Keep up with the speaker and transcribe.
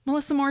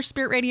Melissa Moore,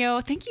 Spirit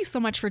Radio. Thank you so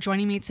much for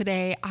joining me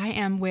today. I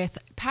am with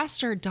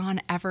Pastor Don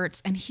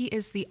Everts, and he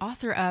is the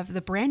author of the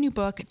brand new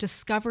book,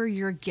 Discover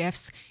Your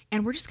Gifts.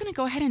 And we're just going to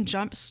go ahead and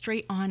jump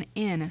straight on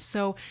in.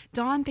 So,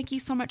 Don, thank you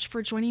so much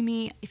for joining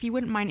me. If you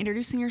wouldn't mind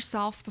introducing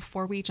yourself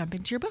before we jump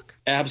into your book.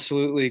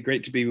 Absolutely.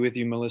 Great to be with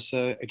you,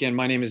 Melissa. Again,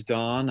 my name is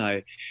Don.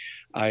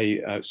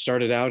 I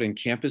started out in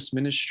campus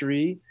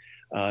ministry,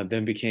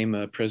 then became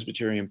a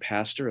Presbyterian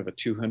pastor of a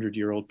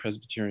 200-year-old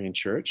Presbyterian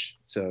church,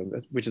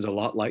 which is a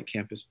lot like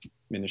campus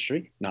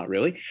ministry, not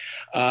really.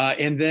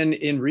 And then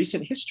in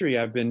recent history,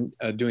 I've been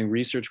doing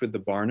research with the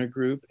Barna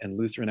Group and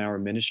Lutheran Hour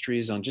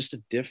Ministries on just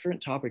a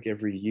different topic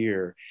every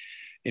year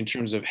in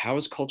terms of how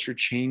is culture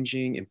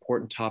changing,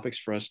 important topics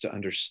for us to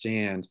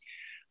understand.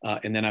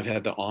 And then I've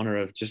had the honor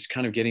of just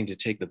kind of getting to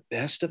take the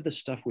best of the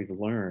stuff we've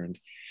learned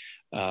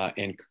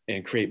and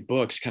create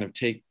books, kind of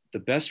take the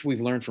best we've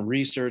learned from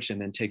research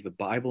and then take the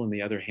Bible in the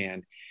other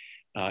hand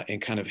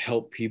and kind of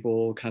help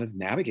people kind of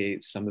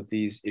navigate some of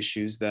these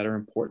issues that are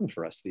important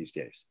for us these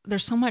days.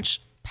 There's so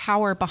much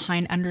power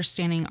behind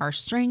understanding our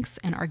strengths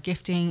and our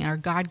gifting and our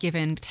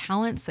God-given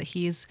talents that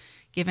He's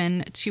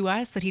given to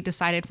us, that He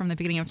decided from the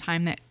beginning of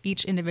time that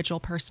each individual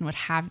person would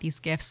have these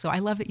gifts. So I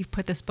love that you've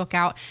put this book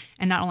out,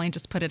 and not only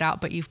just put it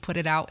out, but you've put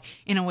it out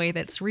in a way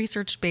that's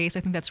research-based. I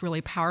think that's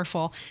really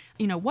powerful.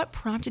 You know, what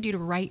prompted you to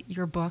write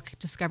your book,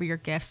 Discover Your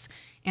Gifts,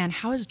 and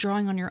how is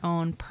drawing on your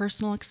own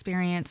personal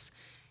experience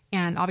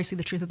and obviously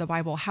the truth of the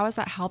Bible, how has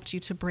that helped you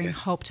to bring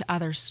hope to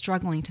others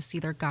struggling to see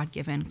their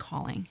God-given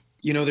calling?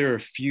 You know, there are a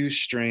few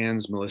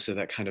strands, Melissa,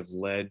 that kind of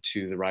led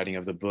to the writing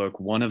of the book.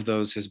 One of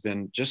those has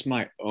been just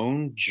my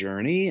own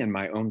journey and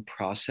my own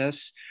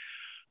process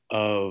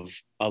of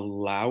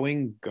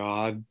allowing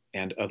God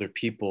and other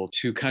people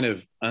to kind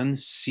of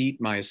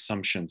unseat my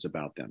assumptions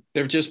about them.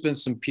 There have just been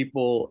some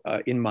people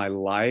in my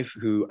life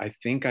who I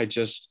think I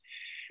just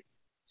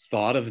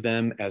thought of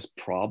them as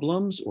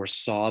problems or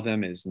saw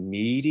them as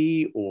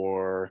needy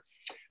or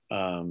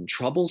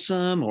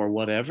troublesome or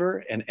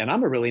whatever. And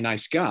I'm a really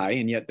nice guy.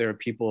 And yet there are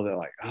people that are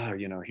like, oh,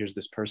 you know, here's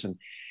this person.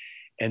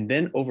 And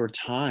then over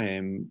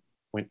time,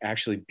 when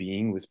actually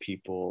being with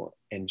people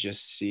and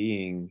just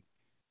seeing,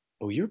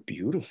 oh, you're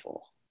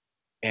beautiful.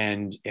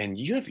 And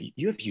you have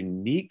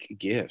unique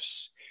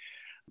gifts.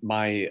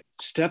 My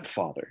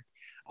stepfather,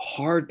 a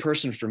hard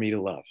person for me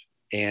to love.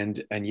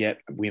 And yet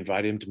we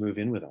invited him to move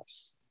in with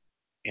us.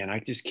 And I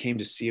just came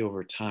to see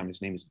over time,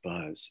 his name is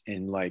Buzz.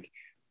 And like,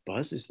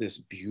 Buzz is this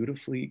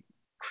beautifully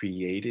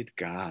created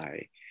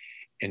guy.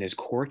 And as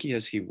quirky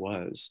as he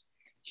was,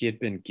 he had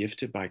been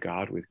gifted by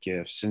God with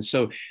gifts. And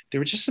so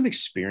there were just some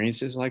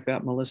experiences like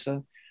that,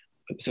 Melissa.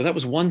 So that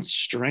was one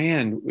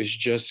strand, was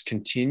just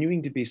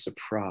continuing to be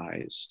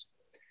surprised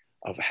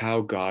of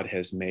how God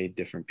has made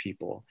different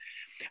people.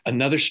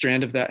 Another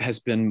strand of that has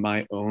been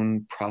my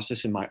own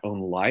process in my own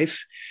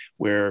life,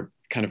 where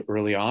kind of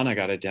early on, I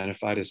got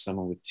identified as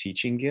someone with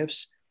teaching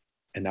gifts.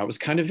 And that was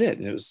kind of it.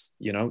 And it was,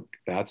 you know,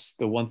 that's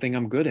the one thing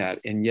I'm good at.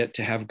 And yet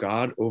to have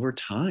God over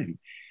time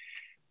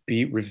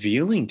be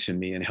revealing to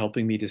me and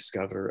helping me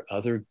discover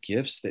other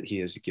gifts that He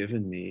has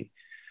given me,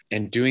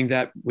 and doing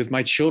that with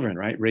my children,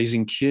 right?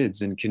 Raising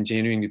kids and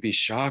continuing to be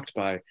shocked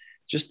by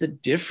just the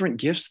different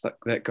gifts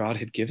that God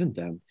had given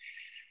them.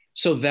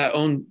 So that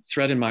own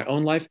thread in my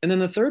own life. And then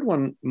the third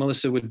one,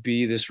 Melissa, would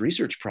be this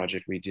research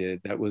project we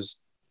did that was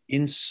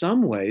in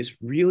some ways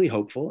really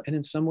hopeful and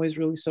in some ways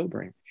really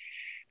sobering.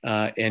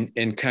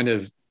 And kind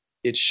of,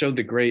 it showed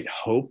the great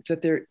hope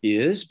that there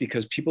is,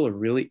 because people are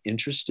really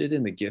interested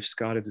in the gifts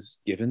God has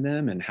given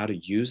them and how to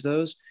use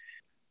those.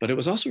 But it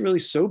was also really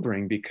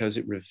sobering because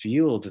it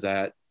revealed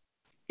that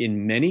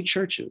in many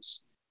churches,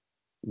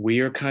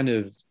 we are kind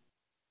of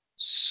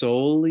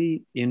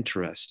solely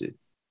interested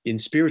in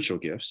spiritual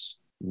gifts,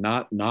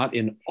 not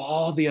in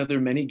all the other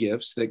many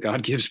gifts that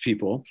God gives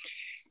people.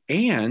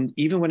 And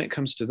even when it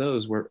comes to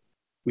those, where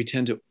we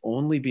tend to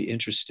only be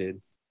interested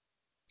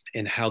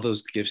in how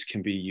those gifts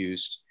can be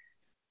used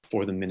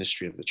for the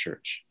ministry of the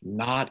church,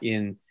 not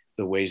in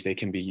the ways they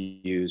can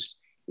be used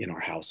in our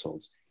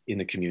households, in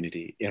the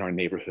community, in our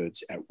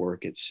neighborhoods, at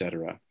work,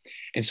 etc.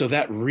 And so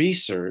that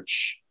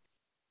research,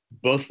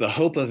 both the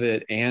hope of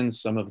it and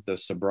some of the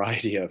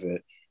sobriety of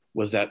it,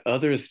 was that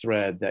other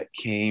thread that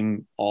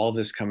came, all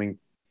this coming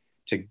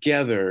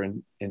together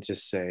and to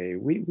say,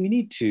 we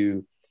need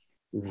to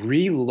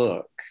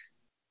relook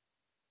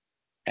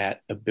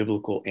at a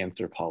biblical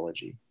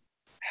anthropology.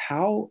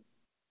 How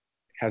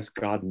has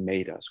God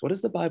made us? What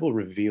does the Bible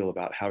reveal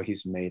about how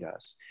He's made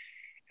us?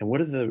 And what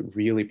are the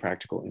really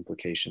practical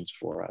implications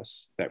for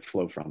us that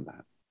flow from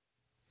that?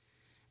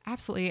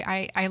 Absolutely.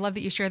 I love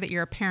that you share that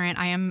you're a parent.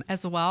 I am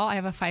as well. I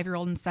have a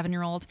 5-year-old and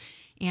 7-year-old.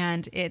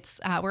 And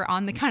it's we're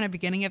on the kind of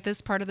beginning of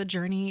this part of the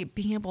journey,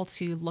 being able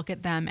to look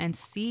at them and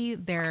see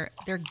their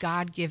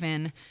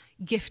God-given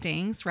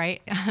giftings,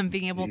 right?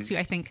 Being able to,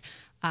 I think,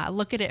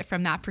 look at it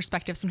from that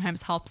perspective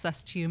sometimes helps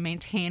us to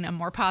maintain a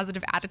more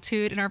positive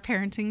attitude in our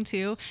parenting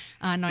too,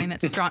 knowing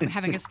that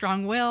having a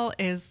strong will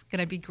is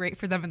going to be great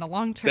for them in the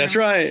long term. That's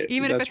right.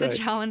 Even if it's a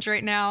challenge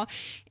right now.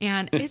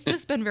 And it's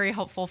just been very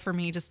helpful for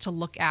me just to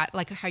look at,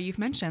 like how you've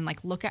mentioned,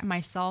 like look at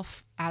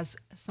myself as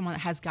someone that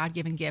has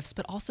God-given gifts,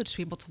 but also to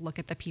be able to look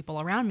at the people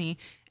around me,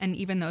 and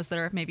even those that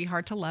are maybe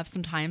hard to love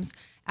sometimes,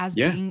 as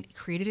being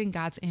created in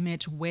God's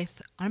image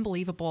with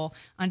unbelievable,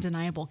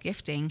 undeniable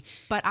gifting.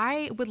 But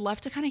I would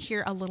love to kind of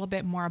hear a little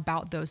bit more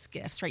about those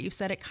gifts, right? You've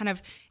said it can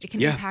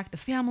impact the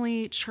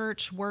family,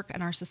 church, work,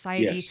 and our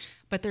society,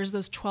 but there's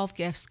those 12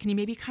 gifts. Can you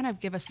maybe kind of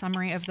give a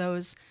summary of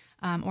those,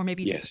 or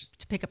maybe just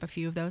to pick up a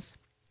few of those?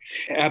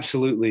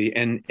 Absolutely.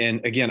 And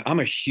again, I'm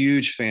a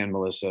huge fan,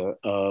 Melissa,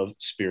 of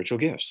spiritual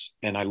gifts.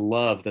 And I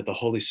love that the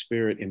Holy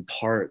Spirit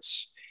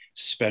imparts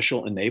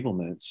special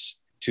enablements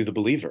to the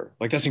believer.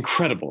 Like, that's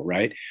incredible,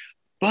 right?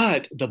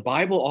 But the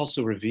Bible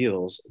also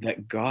reveals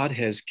that God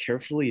has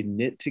carefully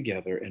knit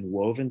together and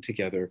woven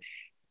together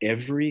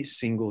every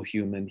single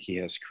human he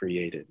has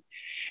created.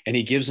 And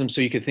he gives them,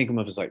 so you could think of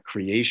them as like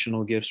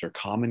creational gifts or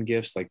common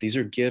gifts. Like, these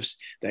are gifts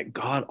that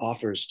God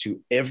offers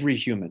to every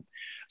human.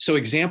 So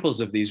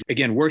examples of these,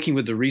 again, working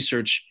with the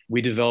research,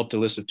 we developed a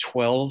list of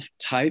 12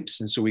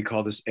 types. And so we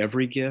call this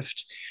every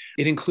gift.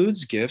 It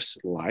includes gifts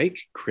like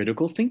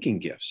critical thinking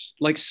gifts.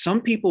 Like, some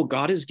people,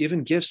 God has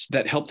given gifts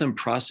that help them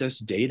process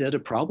data to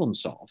problem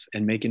solve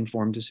and make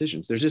informed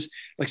decisions. There's just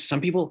like, some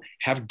people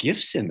have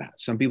gifts in that.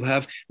 Some people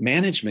have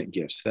management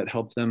gifts that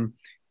help them,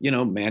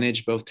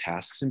 manage both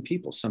tasks and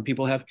people. Some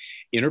people have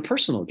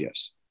interpersonal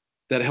gifts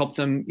that help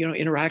them,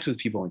 interact with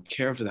people and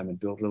care for them and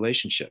build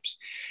relationships.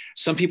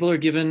 Some people are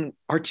given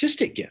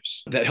artistic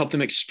gifts that help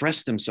them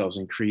express themselves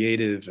in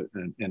creative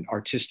and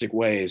artistic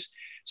ways.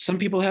 Some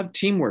people have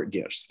teamwork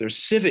gifts. There's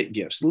civic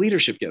gifts,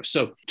 leadership gifts.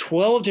 So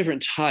 12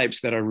 different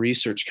types that our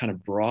research kind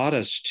of brought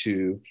us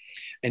to.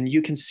 And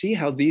you can see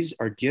how these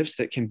are gifts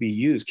that can be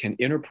used. Can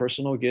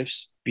interpersonal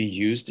gifts be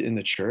used in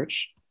the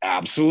church?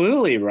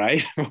 Absolutely,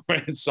 right?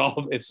 It's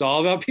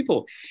all about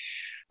people.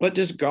 But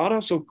does God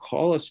also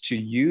call us to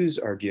use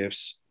our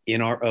gifts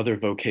in our other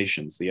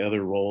vocations, the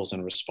other roles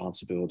and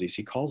responsibilities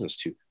he calls us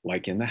to,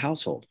 like in the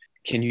household?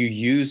 Can you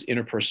use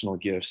interpersonal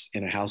gifts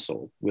in a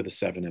household with a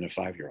 7 and a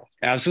 5-year-old?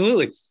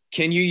 Absolutely.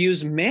 Can you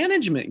use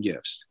management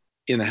gifts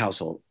in the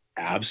household?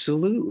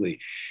 Absolutely.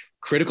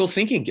 Critical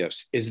thinking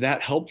gifts, is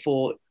that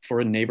helpful for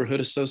a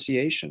neighborhood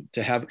association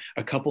to have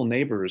a couple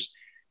neighbors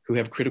who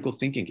have critical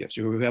thinking gifts,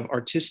 or who have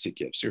artistic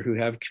gifts, or who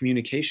have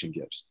communication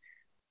gifts?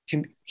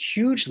 Can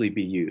hugely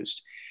be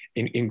used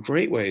in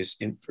great ways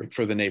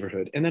for the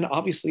neighborhood. And then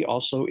obviously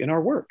also in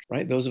our work,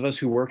 right? Those of us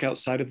who work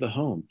outside of the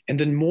home. And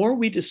the more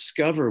we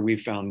discover, we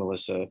found,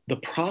 Melissa, the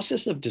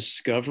process of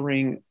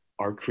discovering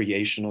our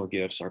creational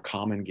gifts, our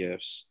common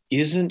gifts,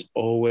 isn't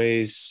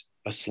always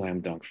a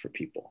slam dunk for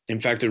people. In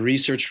fact, the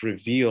research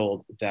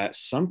revealed that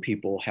some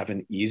people have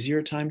an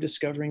easier time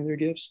discovering their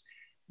gifts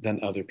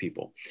than other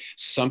people.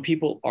 Some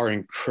people are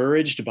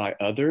encouraged by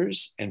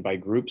others and by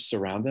groups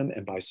around them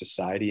and by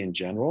society in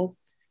general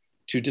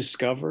to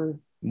discover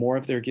more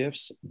of their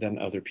gifts than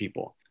other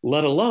people,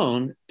 let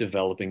alone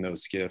developing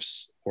those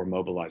gifts or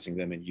mobilizing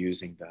them and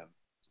using them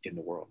in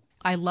the world.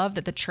 I love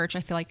that the church,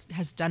 I feel like,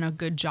 has done a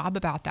good job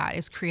about that,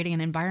 is creating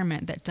an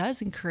environment that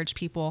does encourage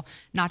people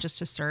not just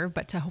to serve,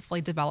 but to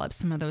hopefully develop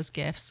some of those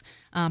gifts.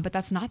 But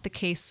that's not the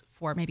case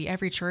for maybe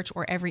every church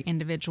or every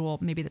individual,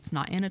 maybe that's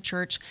not in a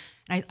church.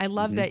 And I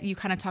love that you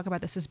kind of talk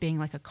about this as being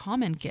like a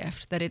common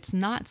gift, that it's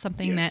not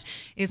something that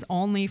is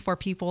only for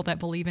people that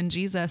believe in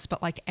Jesus,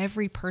 but like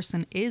every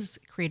person is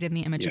created in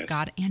the image of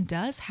God and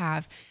does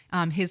have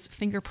his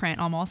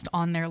fingerprint almost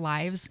on their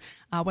lives,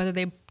 whether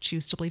they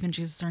choose to believe in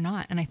Jesus or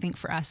not. And I think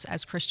for us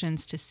as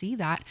Christians to see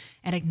that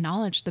and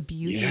acknowledge the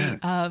beauty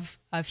of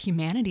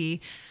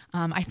humanity,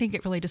 I think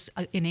it really just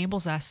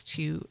enables us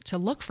to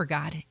look for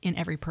God in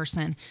every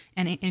person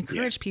and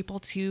encourage people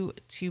to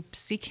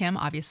seek him.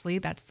 Obviously,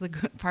 that's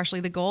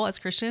partially the goal as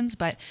Christians,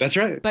 but that's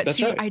right. But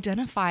to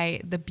identify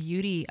the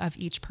beauty of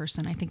each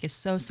person, I think is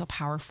so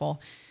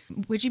powerful.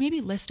 Would you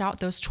maybe list out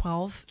those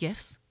 12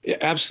 gifts? Yeah,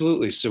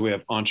 absolutely. So we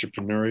have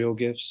entrepreneurial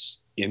gifts,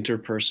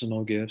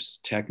 interpersonal gifts,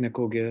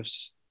 technical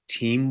gifts,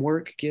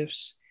 teamwork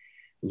gifts,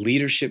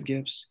 leadership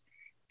gifts,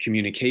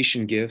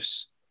 communication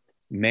gifts,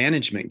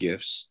 management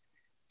gifts,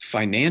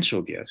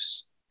 financial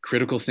gifts,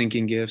 critical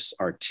thinking gifts,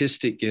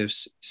 artistic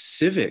gifts,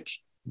 civic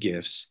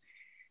gifts,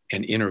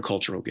 and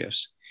intercultural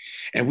gifts.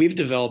 And we've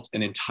developed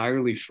an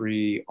entirely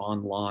free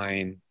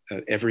online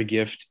every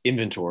gift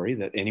inventory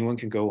that anyone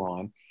can go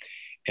on.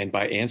 And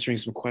by answering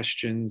some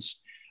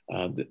questions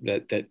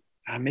that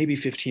maybe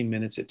 15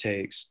 minutes it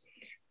takes,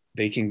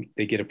 they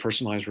get a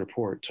personalized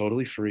report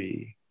totally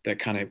free that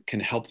kind of can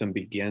help them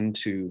begin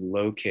to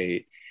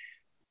locate,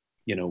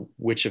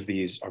 which of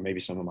these are maybe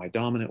some of my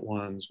dominant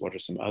ones, what are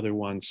some other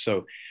ones.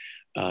 So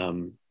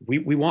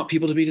We want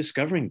people to be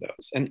discovering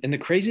those. And the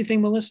crazy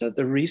thing, Melissa,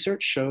 the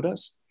research showed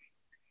us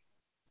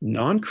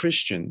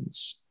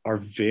non-Christians are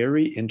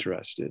very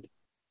interested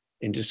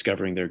in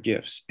discovering their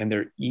gifts, and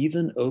they're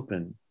even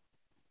open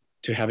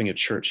to having a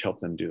church help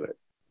them do it.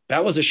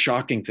 That was a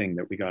shocking thing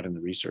that we got in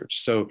the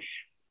research. So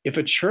if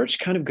a church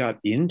kind of got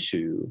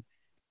into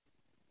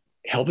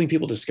helping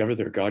people discover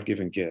their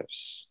God-given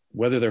gifts,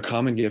 whether they're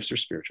common gifts or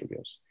spiritual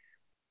gifts,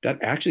 that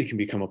actually can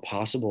become a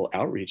possible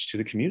outreach to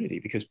the community,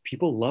 because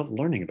people love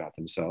learning about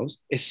themselves,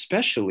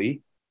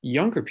 especially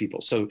younger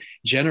people. So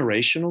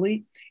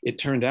generationally, it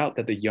turned out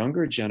that the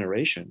younger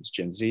generations,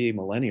 Gen Z,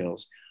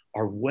 millennials,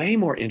 are way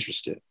more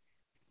interested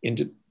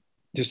in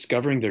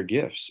discovering their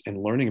gifts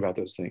and learning about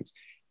those things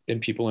than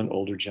people in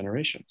older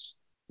generations.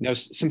 Now,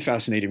 some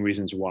fascinating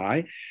reasons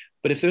why,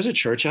 but if there's a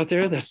church out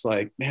there that's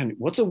like, man,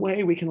 what's a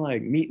way we can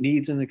like meet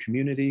needs in the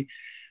community?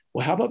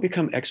 Well, how about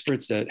become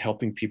experts at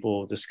helping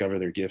people discover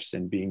their gifts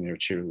and being their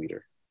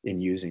cheerleader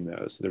in using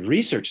those? The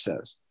research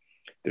says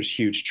there's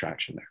huge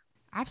traction there.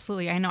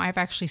 Absolutely. I know I've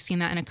actually seen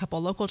that in a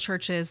couple local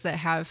churches that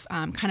have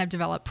kind of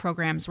developed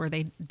programs where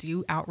they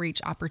do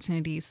outreach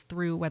opportunities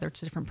through whether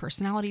it's a different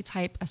personality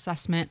type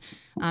assessment,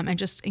 and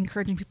just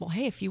encouraging people,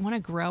 hey, if you want to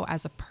grow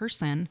as a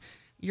person,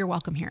 you're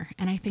welcome here.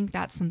 And I think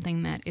that's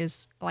something that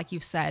is, like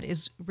you've said,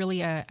 is really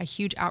a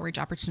huge outreach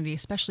opportunity,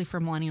 especially for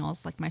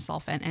millennials like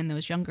myself and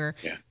those younger,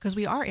 because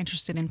we are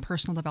interested in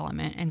personal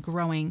development and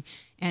growing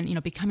and, you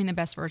know, becoming the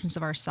best versions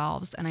of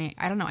ourselves. And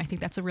I don't know, I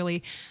think that's a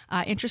really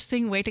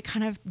interesting way to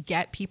kind of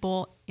get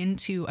people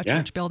into a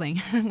church building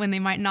when they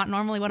might not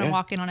normally want to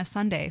walk in on a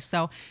Sunday.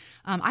 So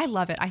I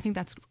love it. I think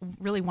that's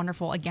really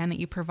wonderful, again, that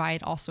you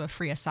provide also a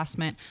free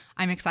assessment.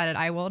 I'm excited.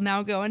 I will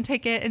now go and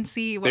take it and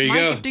see what my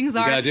giftings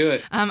are. You gotta do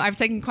it. I've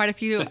taken quite a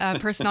few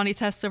personality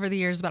tests over the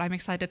years, but I'm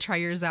excited to try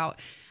yours out.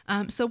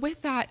 So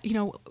with that, you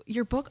know,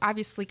 your book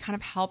obviously kind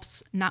of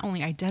helps not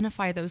only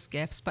identify those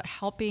gifts, but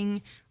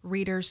helping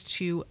readers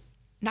to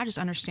not just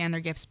understand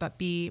their gifts, but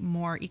be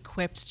more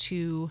equipped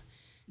to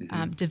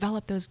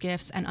develop those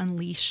gifts and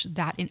unleash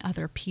that in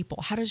other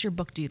people. How does your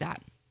book do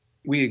that?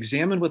 We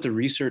examined what the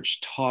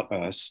research taught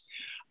us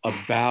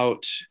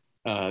about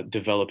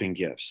developing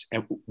gifts,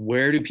 and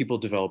where do people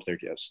develop their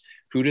gifts?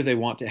 Who do they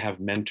want to have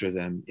mentor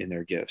them in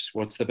their gifts?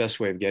 What's the best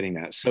way of getting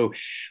that? So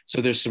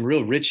there's some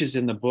real riches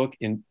in the book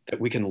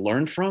that we can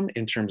learn from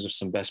in terms of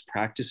some best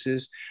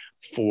practices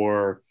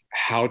for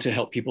how to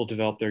help people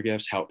develop their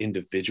gifts, how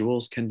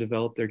individuals can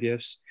develop their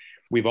gifts.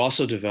 We've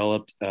also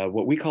developed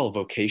what we call a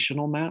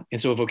vocational map. And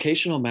so a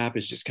vocational map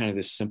is just kind of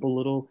this simple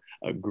little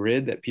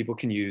grid that people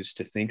can use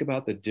to think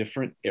about the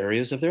different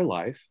areas of their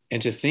life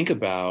and to think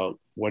about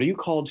what are you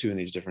called to in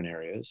these different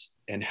areas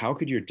and how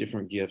could your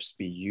different gifts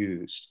be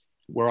used.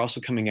 We're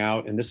also coming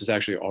out, and this is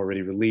actually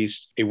already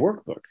released, a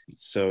workbook.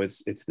 So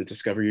it's the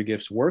Discover Your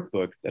Gifts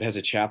workbook that has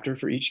a chapter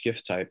for each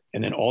gift type,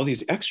 and then all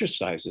these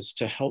exercises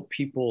to help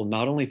people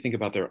not only think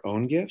about their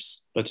own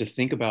gifts, but to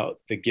think about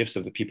the gifts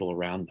of the people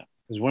around them.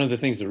 Because one of the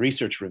things the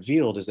research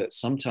revealed is that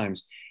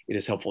sometimes it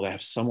is helpful to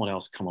have someone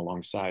else come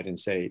alongside and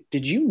say,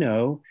 did you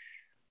know,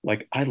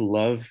 like, I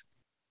love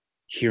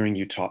hearing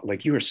you talk,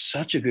 like you are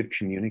such a good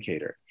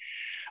communicator.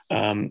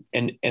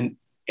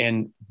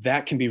 And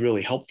that can be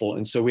really helpful.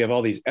 And so we have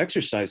all these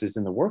exercises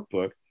in the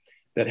workbook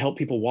that help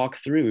people walk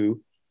through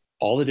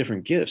all the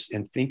different gifts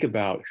and think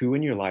about who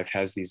in your life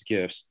has these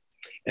gifts.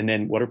 And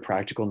then what are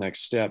practical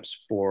next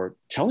steps for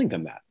telling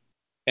them that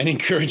and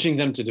encouraging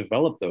them to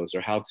develop those,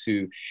 or how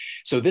to.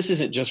 So this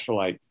isn't just for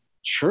like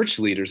church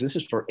leaders. This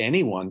is for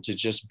anyone to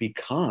just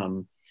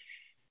become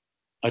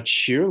a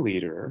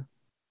cheerleader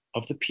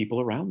of the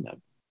people around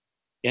them.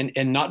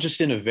 And not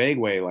just in a vague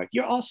way, like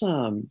you're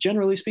awesome,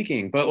 generally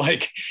speaking, but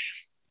like,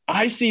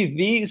 I see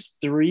these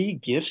 3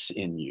 gifts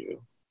in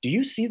you. Do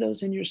you see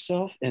those in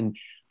yourself? And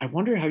I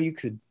wonder how you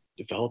could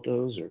develop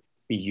those or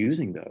be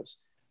using those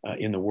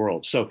in the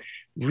world. So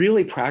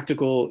really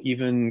practical,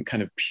 even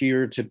kind of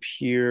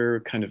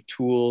peer-to-peer kind of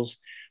tools,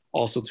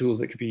 also tools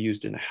that could be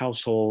used in a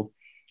household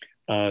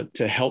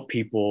to help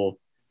people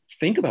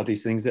think about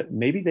these things that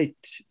maybe they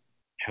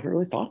haven't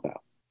really thought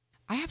about.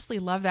 I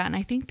absolutely love that. And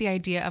I think the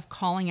idea of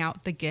calling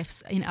out the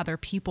gifts in other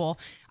people,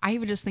 I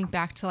even just think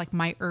back to like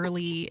my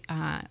early,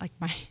 like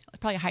my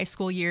probably high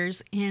school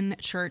years in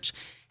church,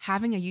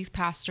 having a youth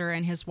pastor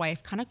and his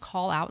wife kind of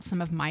call out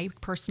some of my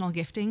personal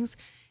giftings.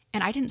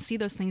 And I didn't see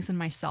those things in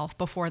myself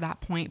before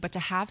that point, but to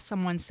have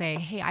someone say,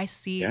 hey, I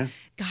see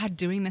God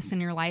doing this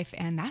in your life,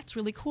 and that's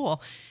really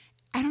cool.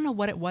 I don't know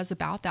what it was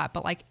about that,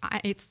 but like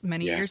it's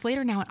many years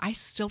later now, and I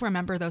still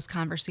remember those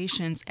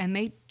conversations, and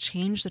they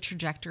changed the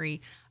trajectory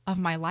of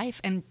my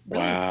life and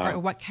really are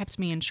what kept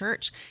me in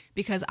church,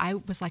 because I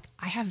was like,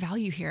 I have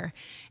value here.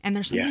 And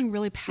there's something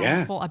really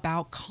powerful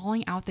about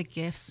calling out the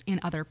gifts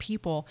in other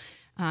people,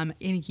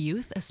 in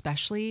youth,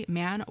 especially.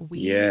 Man, we,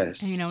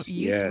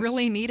 youth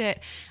really need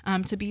it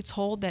to be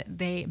told that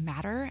they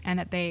matter and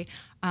that they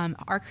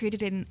are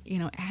created in,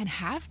 and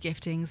have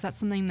giftings. That's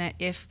something that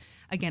if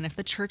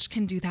the church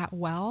can do that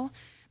well,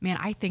 man,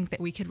 I think that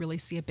we could really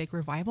see a big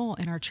revival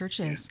in our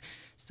churches.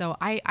 So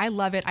I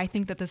love it. I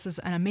think that this is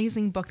an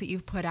amazing book that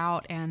you've put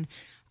out, and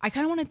I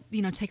kind of want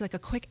to, take like a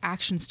quick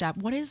action step.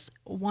 What is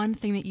one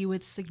thing that you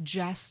would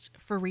suggest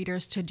for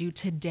readers to do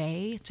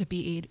today to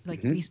be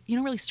like,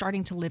 really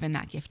starting to live in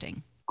that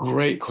gifting?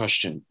 Great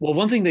question. Well,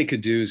 one thing they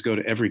could do is go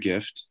to Every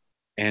Gift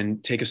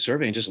and take a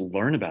survey and just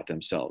learn about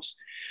themselves.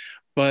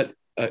 But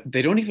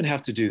they don't even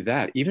have to do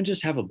that. Even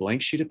just have a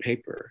blank sheet of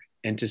paper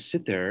and to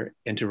sit there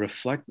and to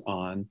reflect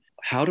on,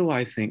 how do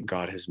I think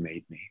God has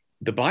made me?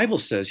 The Bible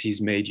says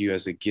he's made you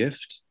as a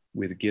gift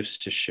with gifts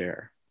to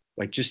share.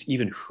 Like just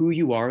even who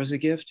you are as a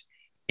gift,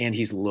 and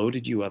he's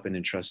loaded you up and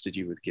entrusted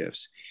you with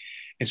gifts.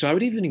 And so I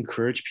would even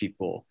encourage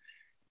people,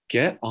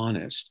 get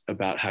honest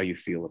about how you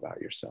feel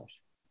about yourself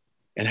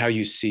and how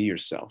you see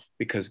yourself,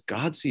 because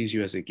God sees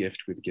you as a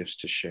gift with gifts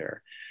to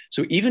share.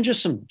 So even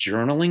just some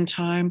journaling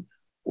time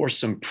or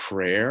some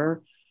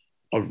prayer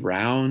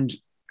around,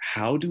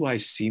 how do I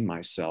see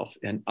myself?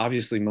 And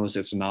obviously, Melissa,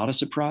 it's not a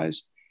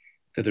surprise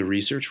that the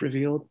research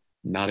revealed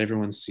not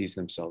everyone sees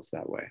themselves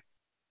that way.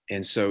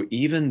 And so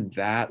even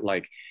that,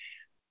 like,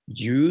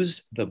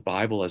 use the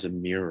Bible as a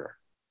mirror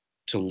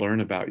to learn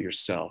about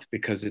yourself,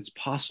 because it's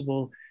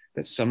possible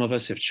that some of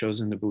us have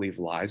chosen to believe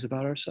lies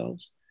about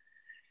ourselves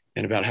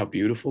and about how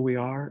beautiful we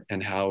are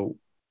and how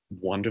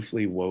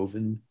wonderfully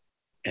woven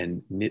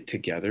and knit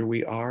together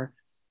we are.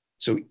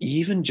 So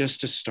even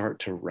just to start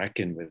to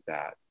reckon with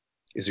that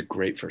is a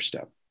great first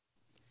step.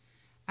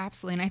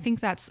 Absolutely. And I think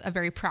that's a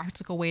very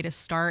practical way to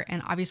start.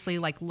 And obviously,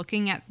 like,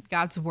 looking at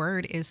God's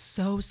word is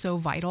so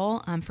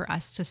vital for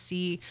us to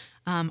see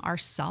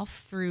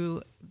ourself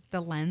through the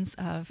lens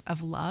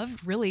of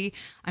love. Really,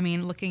 I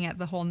mean, looking at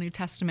the whole New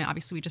Testament,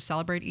 obviously we just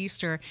celebrate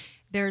Easter.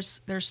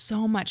 There's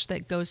so much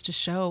that goes to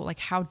show like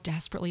how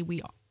desperately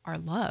we are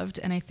loved.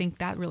 And I think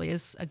that really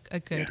is a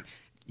good,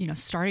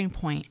 starting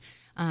point.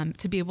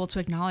 To be able to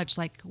acknowledge,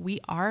 like, we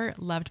are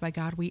loved by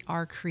God, we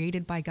are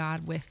created by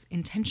God with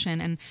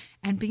intention,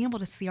 and being able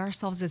to see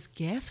ourselves as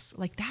gifts,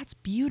 like, that's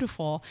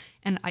beautiful.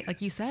 And like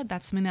you said,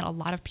 that's something that a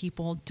lot of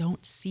people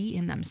don't see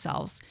in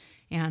themselves,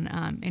 and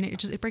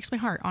it breaks my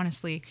heart,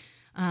 honestly.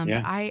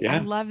 But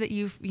I love that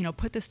you've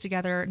put this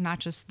together, not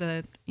just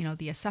the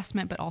the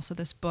assessment, but also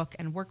this book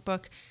and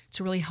workbook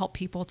to really help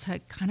people to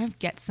kind of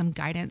get some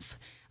guidance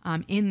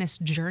in this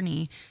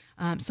journey.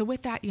 So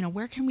with that,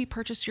 where can we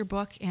purchase your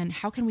book, and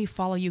how can we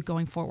follow you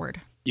going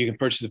forward? You can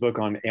purchase the book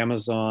on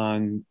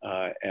Amazon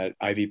at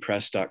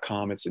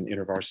ivpress.com. It's an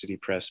InterVarsity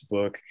Press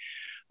book.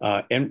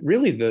 And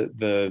really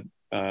the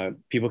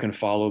people can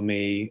follow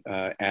me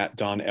at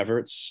Don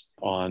Everts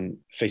on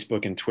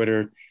Facebook and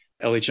Twitter,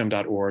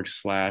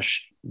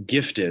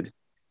 lhm.org/gifted,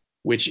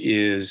 which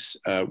is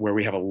where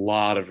we have a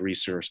lot of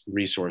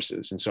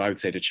resources. And so I would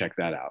say to check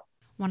that out.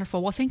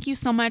 Wonderful. Well, thank you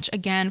so much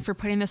again for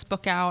putting this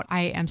book out.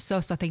 I am so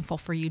thankful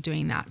for you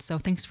doing that. So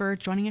thanks for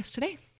joining us today.